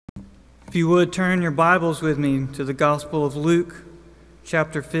If you would, turn your Bibles with me to the Gospel of Luke,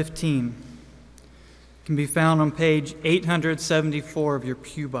 chapter 15. It can be found on page 874 of your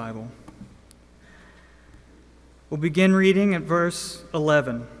Pew Bible. We'll begin reading at verse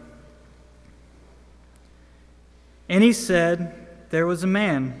 11. And he said, "There was a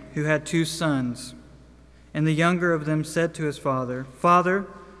man who had 2 sons, and the younger of them said to his father, 'Father,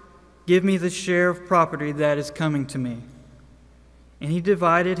 give me the share of property that is coming to me.' And he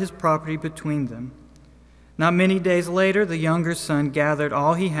divided his property between them. Not many days later, the younger son gathered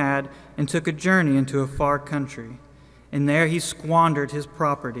all he had and took a journey into a far country. And there he squandered his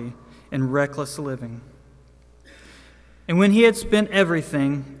property in reckless living. And when he had spent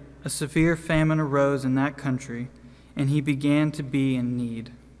everything, a severe famine arose in that country, and he began to be in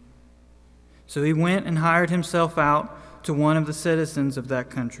need. So he went and hired himself out to one of the citizens of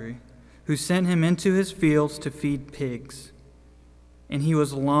that country, who sent him into his fields to feed pigs. And he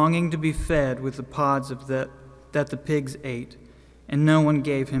was longing to be fed with the pods that the pigs ate, and no one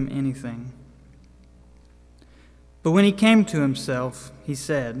gave him anything. But when he came to himself, he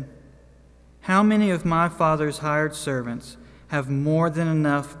said, 'How many of my father's hired servants have more than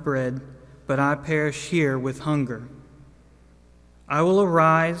enough bread, but I perish here with hunger? I will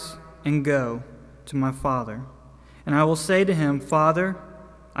arise and go to my father, and I will say to him, Father,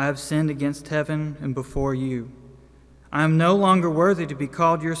 I have sinned against heaven and before you. I am no longer worthy to be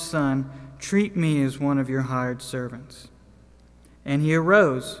called your son. Treat me as one of your hired servants.' And he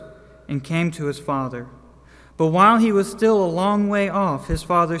arose and came to his father. But while he was still a long way off, his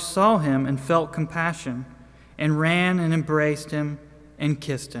father saw him and felt compassion, and ran and embraced him and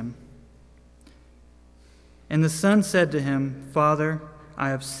kissed him. And the son said to him, 'Father, I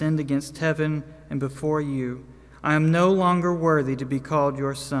have sinned against heaven and before you. I am no longer worthy to be called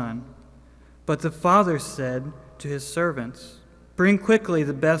your son.' But the father said to his servants, 'Bring quickly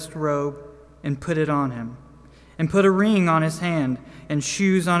the best robe and put it on him, and put a ring on his hand and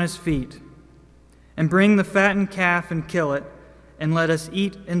shoes on his feet. And bring the fattened calf and kill it, and let us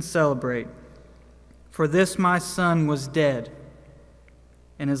eat and celebrate. For this my son was dead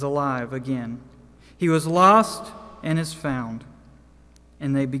and is alive again. He was lost and is found.'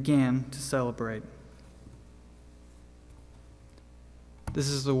 And they began to celebrate." This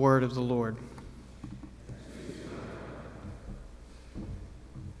is the word of the Lord.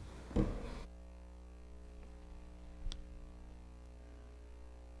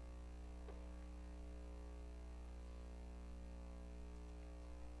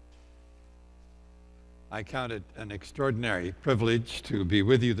 I count it an extraordinary privilege to be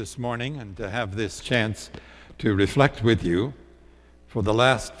with you this morning and to have this chance to reflect with you. For the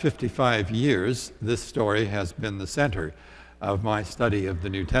last 55 years, this story has been the center of my study of the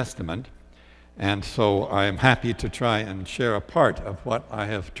New Testament, and so I am happy to try and share a part of what I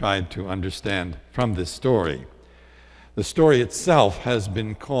have tried to understand from this story. The story itself has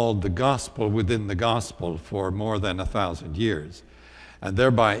been called the gospel within the gospel for more than 1,000 years. And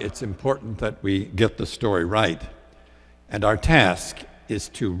thereby, it's important that we get the story right. And our task is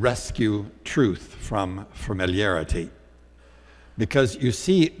to rescue truth from familiarity. Because you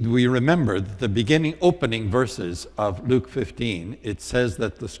see, we remember that the opening verses of Luke 15, it says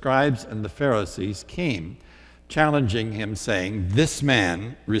that the scribes and the Pharisees came challenging him, saying, "This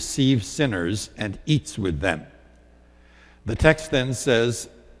man receives sinners and eats with them." The text then says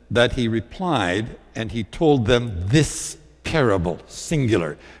that he replied and he told them this parable,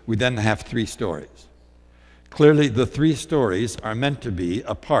 singular. We then have 3 stories. Clearly, the 3 stories are meant to be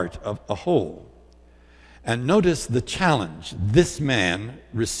a part of a whole. And notice the challenge. This man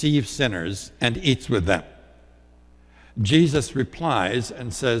receives sinners and eats with them. Jesus replies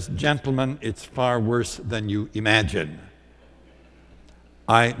and says, "Gentlemen, it's far worse than you imagine.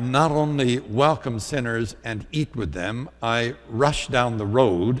 I not only welcome sinners and eat with them, I rush down the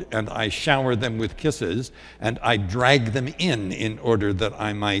road and I shower them with kisses and I drag them in order that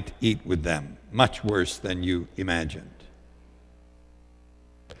I might eat with them. Much worse than you imagined."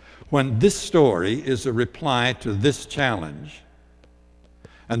 When this story is a reply to this challenge,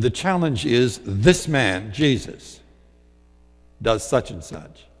 and the challenge is this man, Jesus, does such and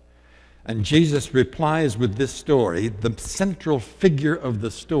such, and Jesus replies with this story, the central figure of the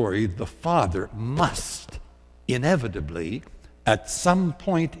story, the Father, must inevitably, at some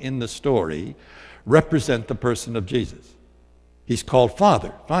point in the story, represent the person of Jesus. He's called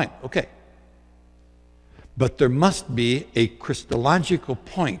Father. Fine, okay. But there must be a Christological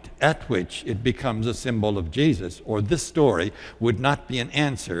point at which it becomes a symbol of Jesus, or this story would not be an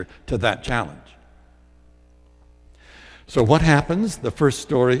answer to that challenge. So what happens? The first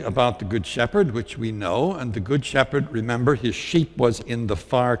story about the Good Shepherd, which we know, and the Good Shepherd, remember, his sheep was in the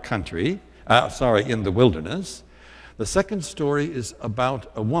far country, in the wilderness. The second story is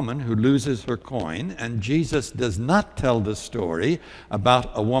about a woman who loses her coin, and Jesus does not tell the story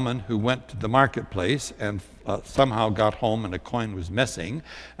about a woman who went to the marketplace and somehow got home and a coin was missing,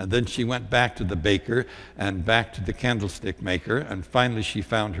 and then she went back to the baker and back to the candlestick maker, and finally she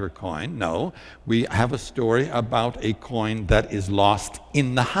found her coin. No, we have a story about a coin that is lost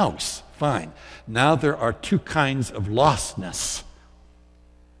in the house. Fine. Now there are two kinds of lostness.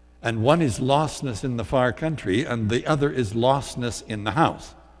 And one is lostness in the far country, and the other is lostness in the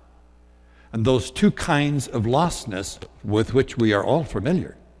house. And those two kinds of lostness, with which we are all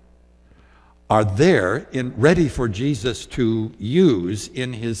familiar, are there ready for Jesus to use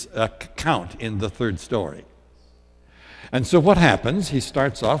in his account in the third story. And so what happens? He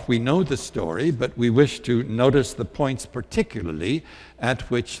starts off, we know the story, but we wish to notice the points particularly at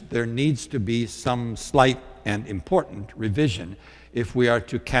which there needs to be some slight and important revision if we are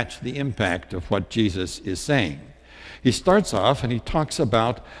to catch the impact of what Jesus is saying. He starts off and he talks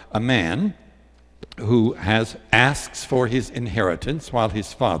about a man who asks for his inheritance while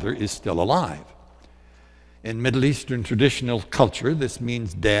his father is still alive. In Middle Eastern traditional culture, this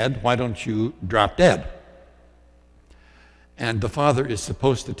means, Dad, why don't you drop dead? And the father is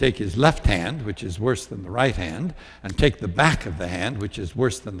supposed to take his left hand, which is worse than the right hand, and take the back of the hand, which is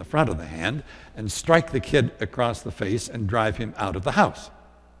worse than the front of the hand, and strike the kid across the face and drive him out of the house.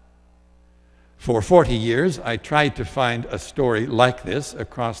 For 40 years, I tried to find a story like this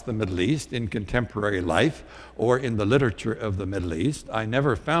across the Middle East in contemporary life or in the literature of the Middle East. I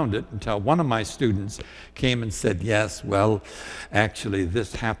never found it until one of my students came and said, yes, well, actually,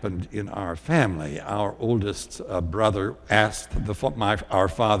 this happened in our family. Our oldest brother asked our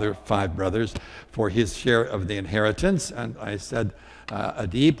father, 5 brothers, for his share of the inheritance. And I said,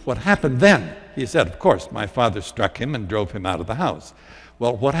 Adib, what happened then? He said, of course, my father struck him and drove him out of the house.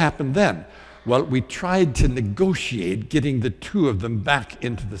 Well, what happened then? Well, we tried to negotiate getting the two of them back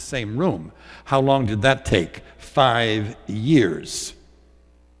into the same room. How long did that take? 5 years.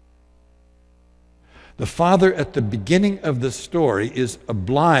 The father at the beginning of the story is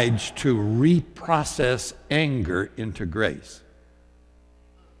obliged to reprocess anger into grace.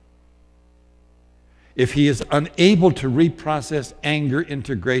 If he is unable to reprocess anger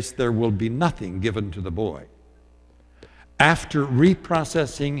into grace, there will be nothing given to the boy. After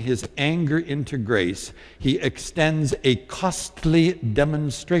reprocessing his anger into grace, he extends a costly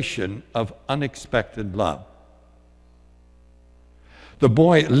demonstration of unexpected love. The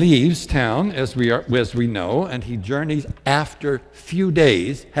boy leaves town, as we know, and he journeys after few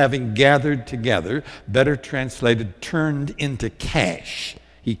days, having gathered together, better translated, turned into cash.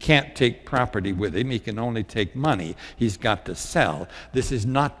 He can't take property with him. He can only take money. He's got to sell. This is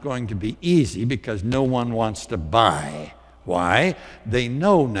not going to be easy because no one wants to buy. Why? They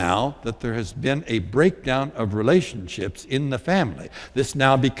know now that there has been a breakdown of relationships in the family. This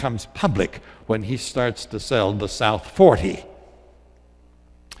now becomes public when he starts to sell the South 40.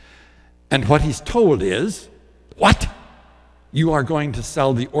 And what he's told is, what? You are going to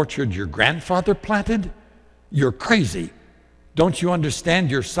sell the orchard your grandfather planted? You're crazy. Don't you understand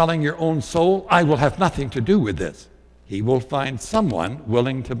you're selling your own soul? I will have nothing to do with this. He will find someone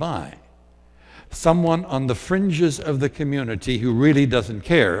willing to buy. Someone on the fringes of the community who really doesn't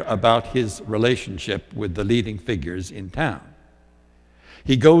care about his relationship with the leading figures in town.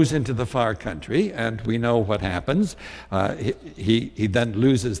 He goes into the far country, and we know what happens. He then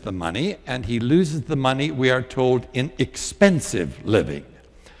loses the money, and he loses the money, we are told, in expensive living.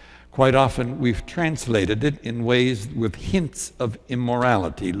 Quite often we've translated it in ways with hints of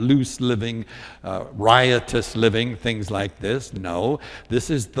immorality, loose living, riotous living, things like this. No, this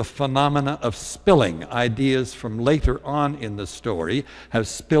is the phenomena of spilling. Ideas from later on in the story have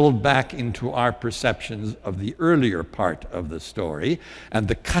spilled back into our perceptions of the earlier part of the story, and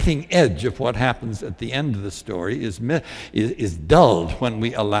the cutting edge of what happens at the end of the story is dulled when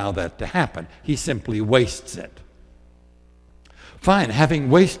we allow that to happen. He simply wastes it. Fine,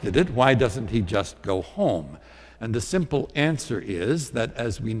 having wasted it, why doesn't he just go home? And the simple answer is that,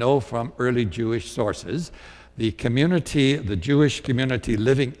 as we know from early Jewish sources, the Jewish community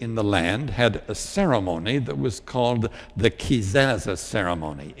living in the land had a ceremony that was called the Kizazah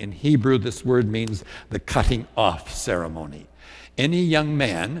ceremony. In Hebrew, this word means the cutting off ceremony. Any young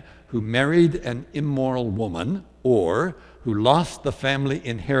man who married an immoral woman or who lost the family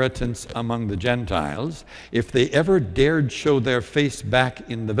inheritance among the Gentiles, if they ever dared show their face back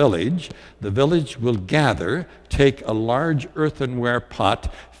in the village will gather, take a large earthenware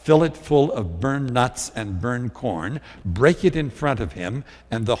pot fill it full of burned nuts and burned corn, break it in front of him,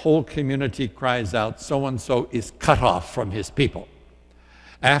 and the whole community cries out, so-and-so is cut off from his people.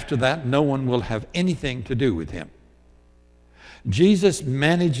 After that, no one will have anything to do with him. Jesus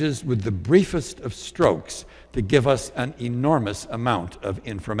manages with the briefest of strokes to give us an enormous amount of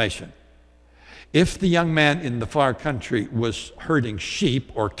information. If the young man in the far country was herding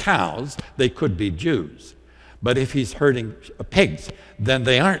sheep or cows, they could be Jews. But if he's herding pigs, then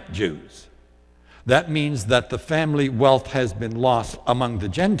they aren't Jews. That means that the family wealth has been lost among the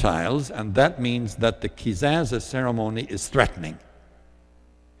Gentiles, and that means that the kizaza ceremony is threatening.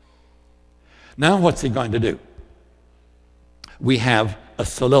 Now what's he going to do? We have a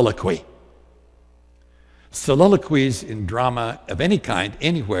soliloquy. Soliloquies in drama of any kind,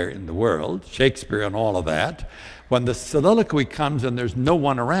 anywhere in the world, Shakespeare and all of that, when the soliloquy comes and there's no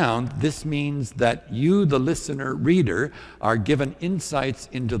one around, this means that you, the listener, reader, are given insights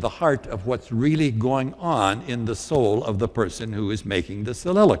into the heart of what's really going on in the soul of the person who is making the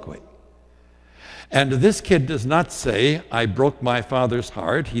soliloquy. And this kid does not say, I broke my father's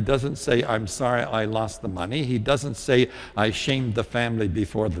heart. He doesn't say, I'm sorry I lost the money. He doesn't say, I shamed the family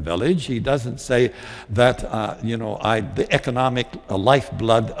before the village. He doesn't say that, the economic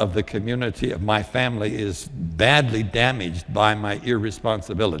lifeblood of the community of my family is badly damaged by my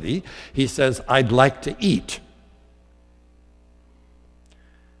irresponsibility. He says, I'd like to eat.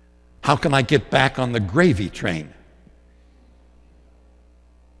 How can I get back on the gravy train?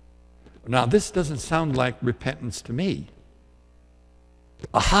 Now, this doesn't sound like repentance to me.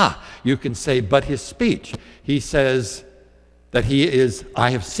 Aha! You can say, but his speech. He says that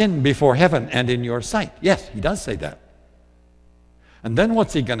I have sinned before heaven and in your sight. Yes, he does say that. And then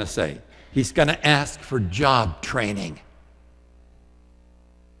what's he going to say? He's going to ask for job training.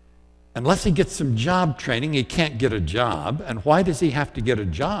 Unless he gets some job training, he can't get a job. And why does he have to get a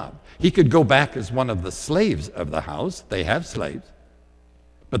job? He could go back as one of the slaves of the house. They have slaves.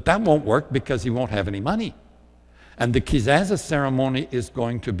 But that won't work because he won't have any money. And the kizaza ceremony is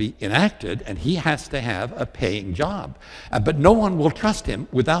going to be enacted, and he has to have a paying job. But no one will trust him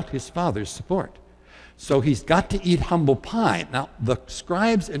without his father's support. So he's got to eat humble pie. Now, the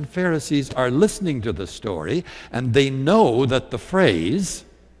scribes and Pharisees are listening to the story, and they know that the phrase,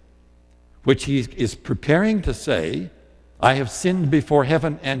 which he is preparing to say, I have sinned before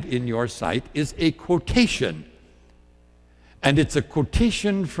heaven and in your sight, is a quotation. And it's a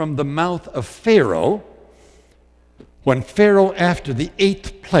quotation from the mouth of Pharaoh, when Pharaoh, after the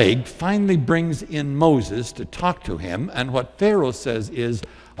 8th plague, finally brings in Moses to talk to him. And what Pharaoh says is,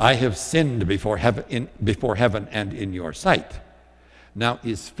 I have sinned before heaven and in your sight. Now,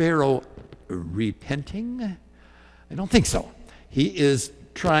 is Pharaoh repenting? I don't think so. He is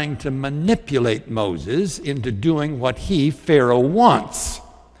trying to manipulate Moses into doing what Pharaoh, wants.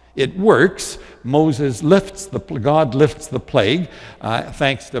 It works. God lifts the plague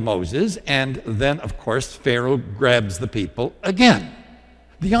thanks to Moses, and then, of course, Pharaoh grabs the people again.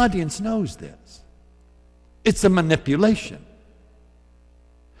 The audience knows this. It's a manipulation.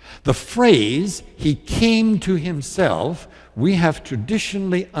 The phrase, he came to himself, we have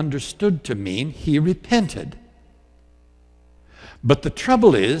traditionally understood to mean he repented. But the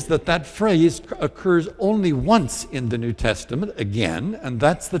trouble is that phrase occurs only once in the New Testament again, and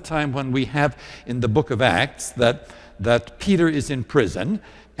that's the time when we have in the book of Acts that Peter is in prison,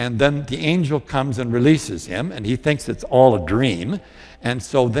 and then the angel comes and releases him, and he thinks it's all a dream. And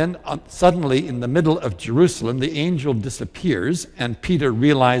so then suddenly in the middle of Jerusalem, the angel disappears, and Peter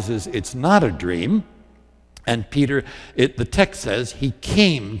realizes it's not a dream. And the text says he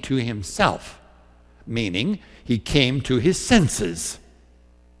came to himself, meaning he came to his senses.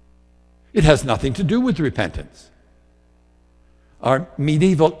 It has nothing to do with repentance. Our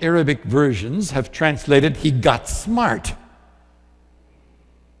medieval Arabic versions have translated, he got smart.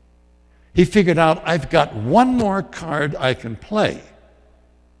 He figured out, I've got one more card I can play.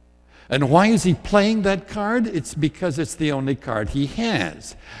 And why is he playing that card? It's because it's the only card he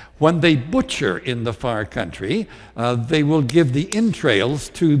has. When they butcher in the far country, they will give the entrails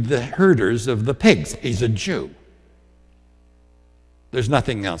to the herders of the pigs. He's a Jew. There's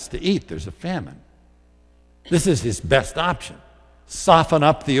nothing else to eat. There's a famine. This is his best option. Soften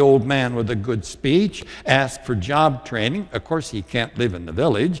up the old man with a good speech, ask for job training. Of course, he can't live in the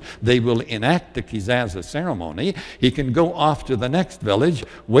village. They will enact the kizaza ceremony. He can go off to the next village,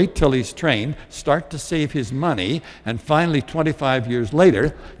 wait till he's trained, start to save his money, and finally, 25 years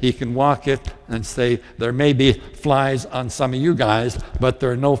later, he can walk it and say, there may be flies on some of you guys, but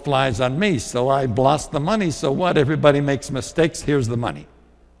there are no flies on me, so I lost the money. So what? Everybody makes mistakes. Here's the money.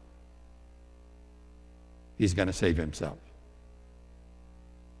 He's going to save himself.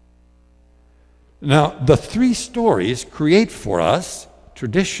 Now, the three stories create for us,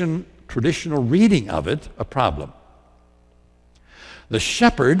 traditional reading of it, a problem. The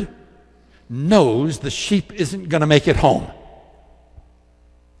shepherd knows the sheep isn't going to make it home.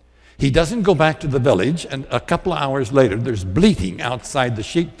 He doesn't go back to the village, and a couple of hours later, there's bleating outside the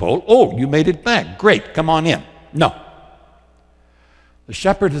sheepfold. Oh, you made it back. Great, come on in. No. The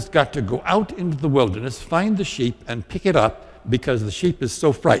shepherd has got to go out into the wilderness, find the sheep, and pick it up, because the sheep is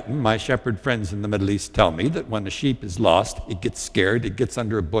so frightened. My shepherd friends in the Middle East tell me that when a sheep is lost, it gets scared, it gets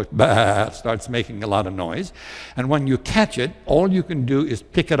under a bush, starts making a lot of noise. And when you catch it, all you can do is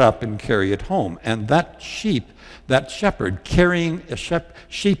pick it up and carry it home. And that shepherd carrying a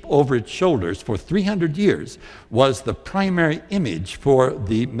sheep over its shoulders for 300 years was the primary image for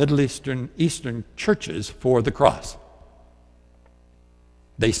the Middle Eastern churches for the cross.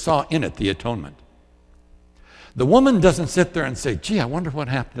 They saw in it the atonement. The woman doesn't sit there and say, gee, I wonder what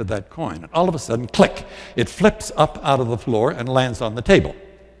happened to that coin. And all of a sudden, click, it flips up out of the floor and lands on the table.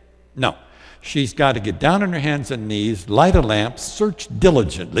 No, she's got to get down on her hands and knees, light a lamp, search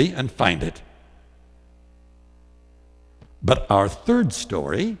diligently, and find it. But our third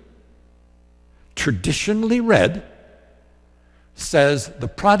story, traditionally read, says the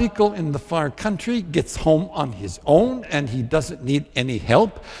prodigal in the far country gets home on his own, and he doesn't need any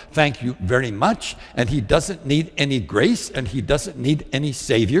help, thank you very much, and he doesn't need any grace, and he doesn't need any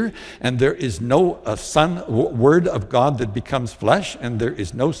savior, and there is no word of God that becomes flesh, and there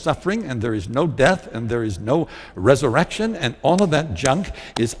is no suffering, and there is no death, and there is no resurrection, and all of that junk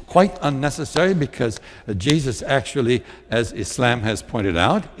is quite unnecessary, because Jesus actually, as Islam has pointed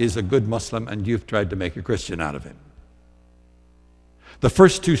out, is a good Muslim, and you've tried to make a Christian out of him. The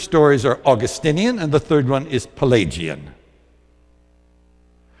first two stories are Augustinian, and the third one is Pelagian.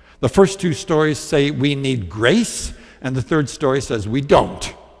 The first two stories say we need grace, and the third story says we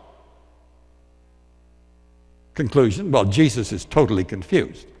don't. Conclusion, well, Jesus is totally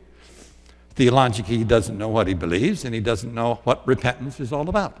confused. Theologically, he doesn't know what he believes, and he doesn't know what repentance is all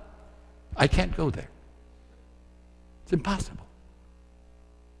about. I can't go there. It's impossible.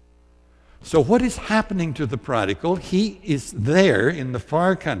 So what is happening to the prodigal? He is there in the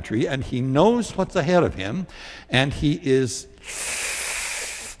far country, and he knows what's ahead of him, and he is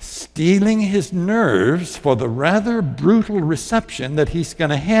steeling his nerves for the rather brutal reception that he's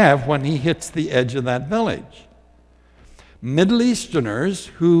going to have when he hits the edge of that village. Middle Easterners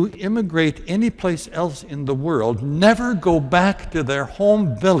who immigrate anyplace else in the world never go back to their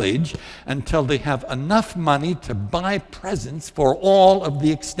home village until they have enough money to buy presents for all of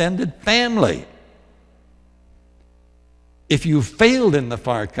the extended family. If you failed in the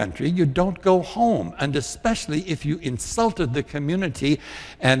far country, you don't go home, and especially if you insulted the community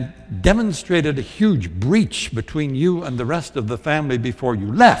and demonstrated a huge breach between you and the rest of the family before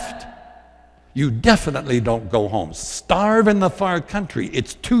you left. You definitely don't go home. Starve in the far country.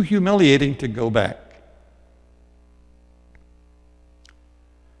 It's too humiliating to go back.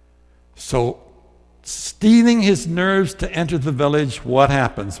 So, steeling his nerves to enter the village, what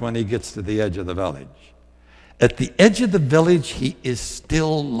happens when he gets to the edge of the village? At the edge of the village, he is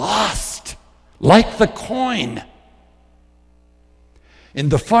still lost, like the coin. In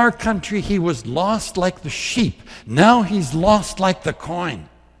the far country, he was lost like the sheep. Now he's lost like the coin.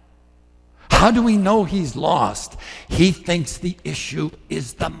 How do we know he's lost? He thinks the issue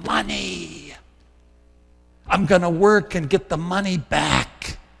is the money. I'm going to work and get the money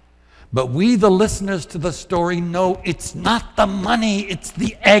back. But we, the listeners to the story, know it's not the money, it's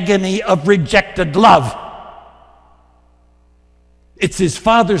the agony of rejected love. It's his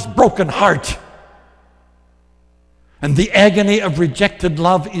father's broken heart. And the agony of rejected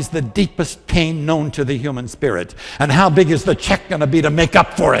love is the deepest pain known to the human spirit. And how big is the check going to be to make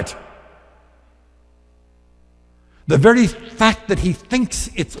up for it? The very fact that he thinks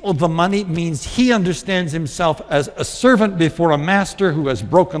it's the money means he understands himself as a servant before a master who has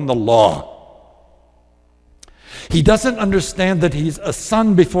broken the law. He doesn't understand that he's a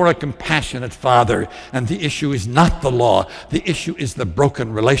son before a compassionate father, and the issue is not the law. The issue is the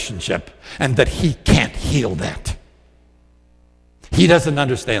broken relationship, and that he can't heal that. He doesn't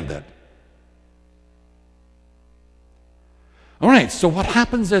understand that. All right, so what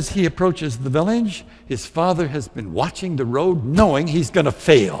happens as he approaches the village? His father has been watching the road, knowing he's going to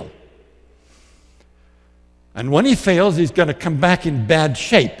fail. And when he fails, he's going to come back in bad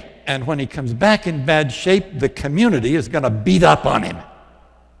shape. And when he comes back in bad shape, the community is going to beat up on him.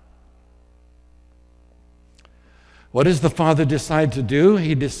 What does the father decide to do?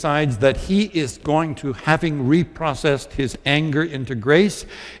 He decides that he is going to, having reprocessed his anger into grace,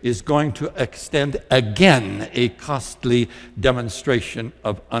 is going to extend again a costly demonstration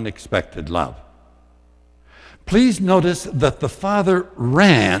of unexpected love. Please notice that the father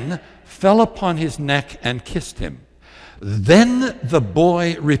ran, fell upon his neck, and kissed him. Then the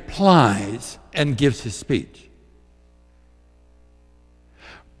boy replies and gives his speech.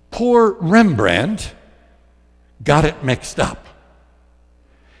 Poor Rembrandt got it mixed up.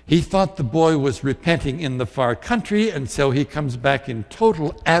 He thought the boy was repenting in the far country, and so he comes back in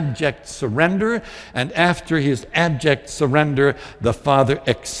total abject surrender, and after his abject surrender, the father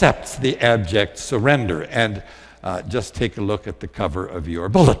accepts the abject surrender. And just take a look at the cover of your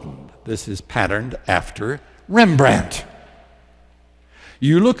bulletin. This is patterned after Rembrandt.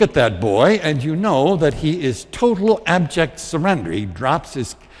 You look at that boy, and you know that he is total abject surrender. He drops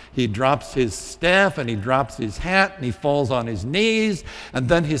his staff, and he drops his hat, and he falls on his knees, and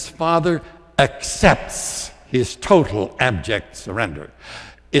then his father accepts his total abject surrender.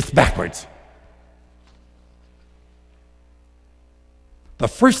 It's backwards. The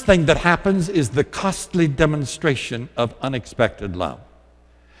first thing that happens is the costly demonstration of unexpected love.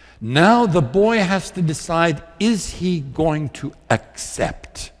 Now the boy has to decide, is he going to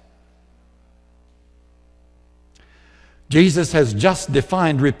accept? Jesus has just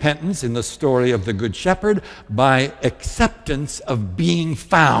defined repentance in the story of the Good Shepherd by acceptance of being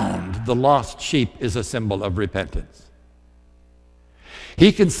found. The lost sheep is a symbol of repentance.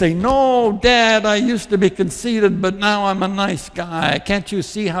 He can say, no, Dad, I used to be conceited, but now I'm a nice guy. Can't you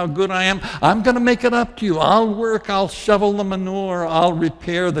see how good I am? I'm going to make it up to you. I'll work, I'll shovel the manure, I'll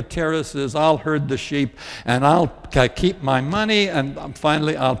repair the terraces, I'll herd the sheep, and I'll keep my money, and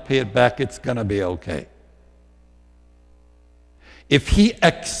finally I'll pay it back. It's going to be okay. If he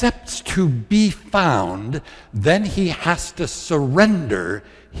accepts to be found, then he has to surrender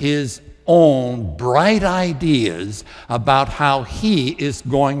his own bright ideas about how he is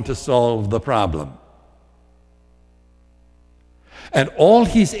going to solve the problem. And all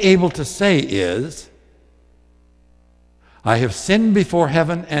he's able to say is, I have sinned before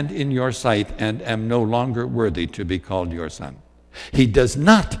heaven and in your sight, and am no longer worthy to be called your son. He does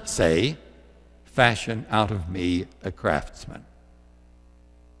not say, fashion out of me a craftsman.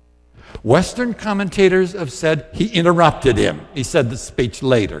 Western commentators have said he interrupted him. He said the speech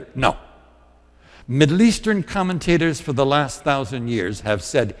later. No. Middle Eastern commentators for the last 1,000 years have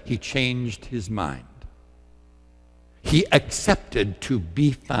said he changed his mind. He accepted to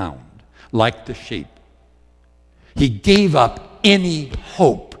be found like the sheep. He gave up any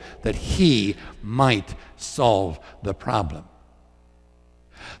hope that he might solve the problem.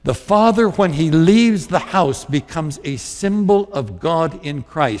 The father, when he leaves the house, becomes a symbol of God in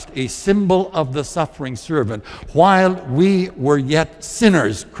Christ, a symbol of the suffering servant. While we were yet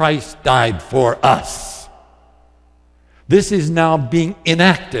sinners, Christ died for us. This is now being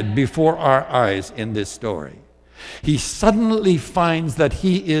enacted before our eyes in this story. He suddenly finds that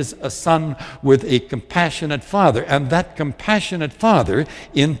he is a son with a compassionate father, and that compassionate father,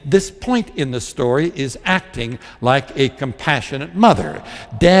 in this point in the story, is acting like a compassionate mother.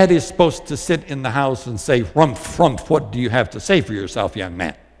 Dad is supposed to sit in the house and say, "Rumph, frumph, what do you have to say for yourself, young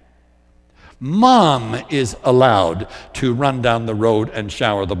man?" Mom is allowed to run down the road and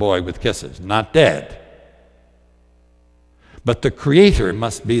shower the boy with kisses, not Dad. But the Creator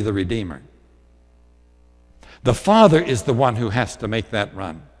must be the Redeemer. The father is the one who has to make that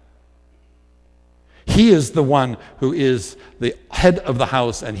run. He is the one who is the head of the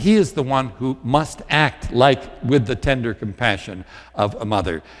house, and he is the one who must act like with the tender compassion of a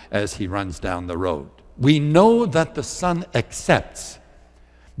mother as he runs down the road. We know that the son accepts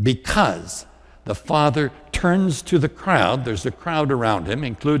because the father turns to the crowd. There's a crowd around him,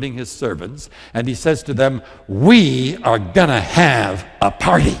 including his servants, and he says to them, "We are gonna have a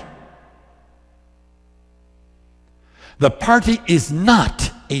party." The party is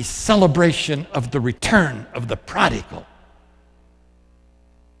not a celebration of the return of the prodigal.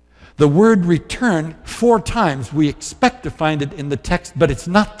 The word return, 4 times, we expect to find it in the text, but it's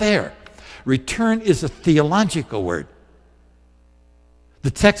not there. Return is a theological word. The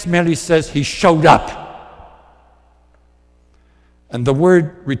text merely says he showed up. And the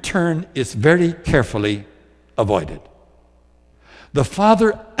word return is very carefully avoided. The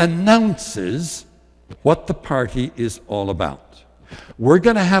father announces what the party is all about. We're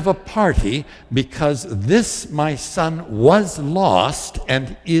going to have a party because this, my son, was lost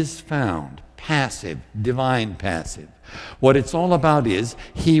and is found. Passive, divine passive. What it's all about is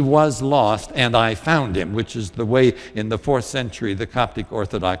he was lost and I found him, which is the way in the 4th century the Coptic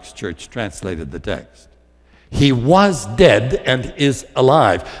Orthodox Church translated the text. He was dead and is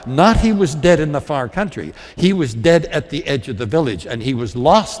alive. Not he was dead in the far country. He was dead at the edge of the village, and he was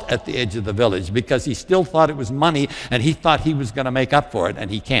lost at the edge of the village because he still thought it was money, and he thought he was going to make up for it,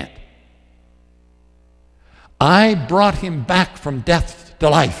 and he can't. I brought him back from death to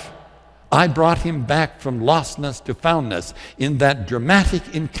life. I brought him back from lostness to foundness in that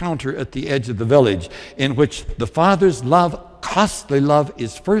dramatic encounter at the edge of the village in which the father's love, costly love,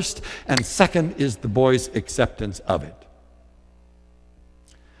 is first, and second is the boy's acceptance of it.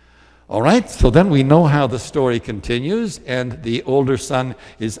 All right, so then we know how the story continues, and the older son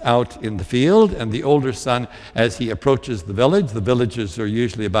is out in the field, and the older son, as he approaches the villages are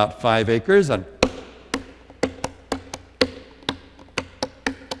usually about 5 acres, and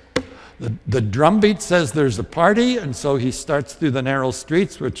the drumbeat says there's a party, and so he starts through the narrow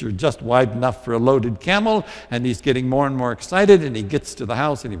streets, which are just wide enough for a loaded camel, and he's getting more and more excited, and he gets to the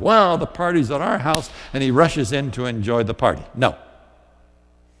house, and wow, the party's at our house, and he rushes in to enjoy the party. No.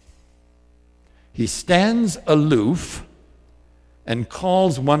 He stands aloof and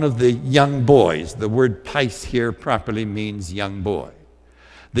calls one of the young boys. The word pais here properly means young boy.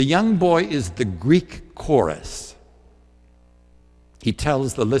 The young boy is the Greek chorus. He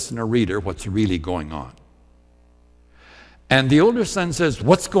tells the listener-reader what's really going on. And the older son says,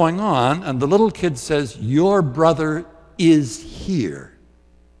 "What's going on?" And the little kid says, "Your brother is here."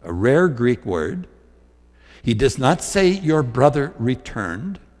 A rare Greek word. He does not say, "Your brother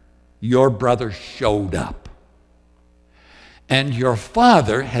returned." Your brother showed up. And your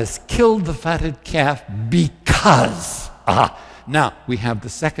father has killed the fatted calf because. Now, we have the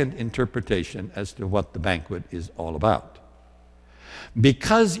second interpretation as to what the banquet is all about.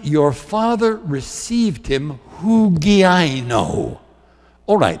 Because your father received him hugiaino.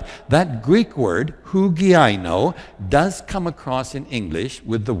 All right, that Greek word, hugiaino, does come across in English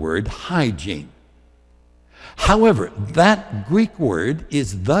with the word hygiene. However, that Greek word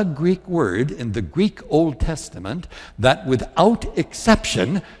is the Greek word in the Greek Old Testament that without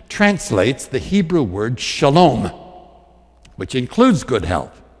exception translates the Hebrew word shalom, which includes good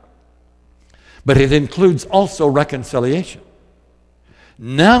health. But it includes also reconciliation.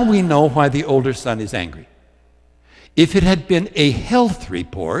 Now we know why the older son is angry. If it had been a health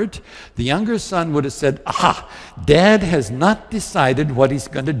report, the younger son would have said, "Aha, Dad has not decided what he's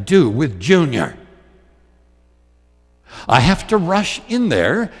going to do with Junior. I have to rush in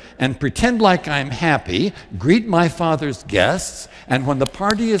there and pretend like I'm happy, greet my father's guests, and when the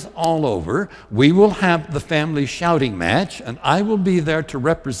party is all over, we will have the family shouting match, and I will be there to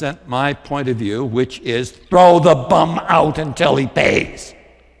represent my point of view, which is throw the bum out until he pays."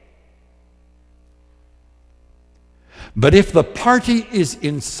 But if the party is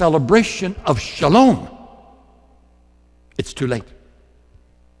in celebration of shalom, it's too late.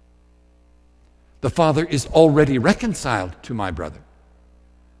 The father is already reconciled to my brother,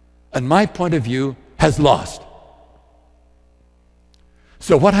 and my point of view has lost.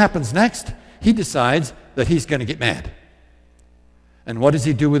 So what happens next? He decides that he's going to get mad. And what does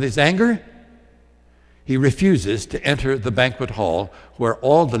he do with his anger? He refuses to enter the banquet hall where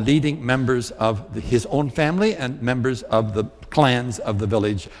all the leading members of his own family and members of the clans of the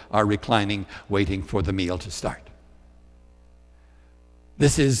village are reclining, waiting for the meal to start.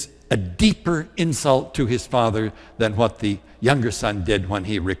 This is a deeper insult to his father than what the younger son did when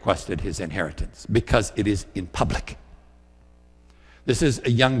he requested his inheritance, because it is in public. This is a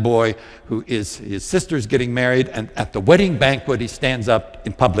young boy who is, his sister's getting married, and at the wedding banquet he stands up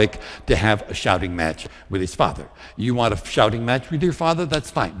in public to have a shouting match with his father. You want a shouting match with your father? That's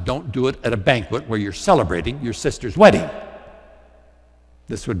fine. Don't do it at a banquet where you're celebrating your sister's wedding.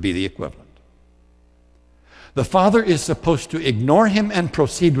 This would be the equivalent. The father is supposed to ignore him and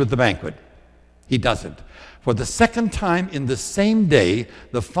proceed with the banquet. He doesn't. For the second time in the same day,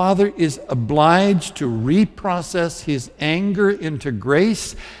 the father is obliged to reprocess his anger into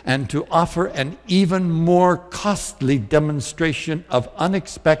grace and to offer an even more costly demonstration of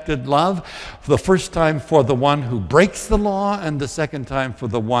unexpected love. The first time for the one who breaks the law, and the second time for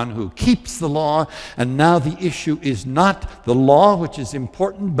the one who keeps the law. And now the issue is not the law, which is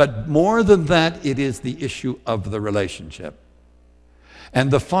important, but more than that, it is the issue of the relationship. And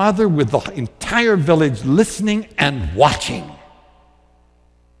the father, with the entire village listening and watching,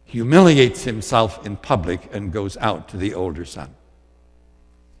 humiliates himself in public and goes out to the older son.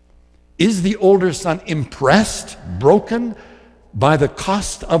 Is the older son impressed, broken by the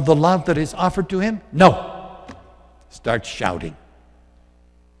cost of the love that is offered to him? No. Starts shouting.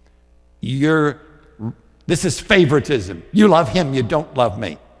 This is favoritism. You love him, you don't love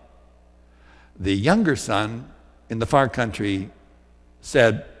me. The younger son in the far country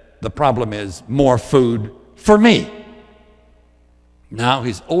said, the problem is more food for me. Now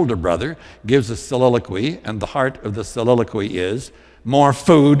his older brother gives a soliloquy, and the heart of the soliloquy is, more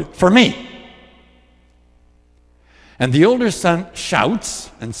food for me. And the older son shouts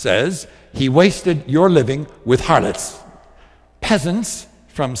and says, he wasted your living with harlots. Peasants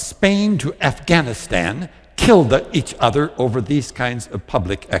from Spain to Afghanistan killed each other over these kinds of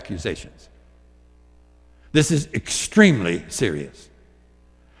public accusations. This is extremely serious.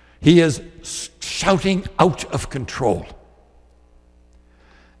 He is shouting out of control.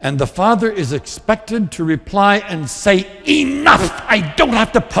 And the father is expected to reply and say, enough! I don't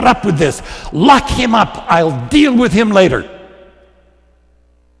have to put up with this. Lock him up. I'll deal with him later.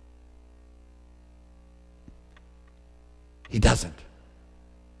 He doesn't.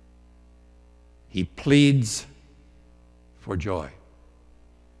 He pleads for joy.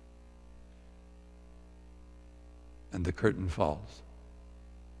 And the curtain falls.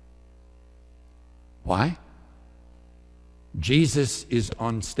 Why? Jesus is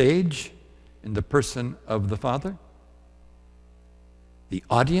on stage in the person of the Father. The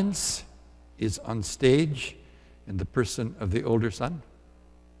audience is on stage in the person of the older son.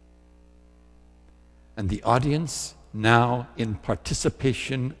 And the audience, now in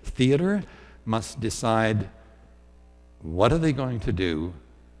participation theater, must decide, what are they going to do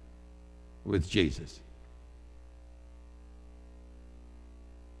with Jesus?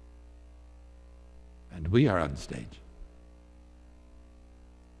 And we are on stage.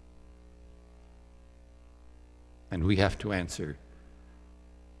 And we have to answer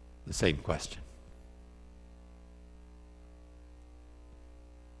the same question.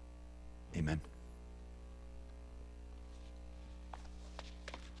 Amen.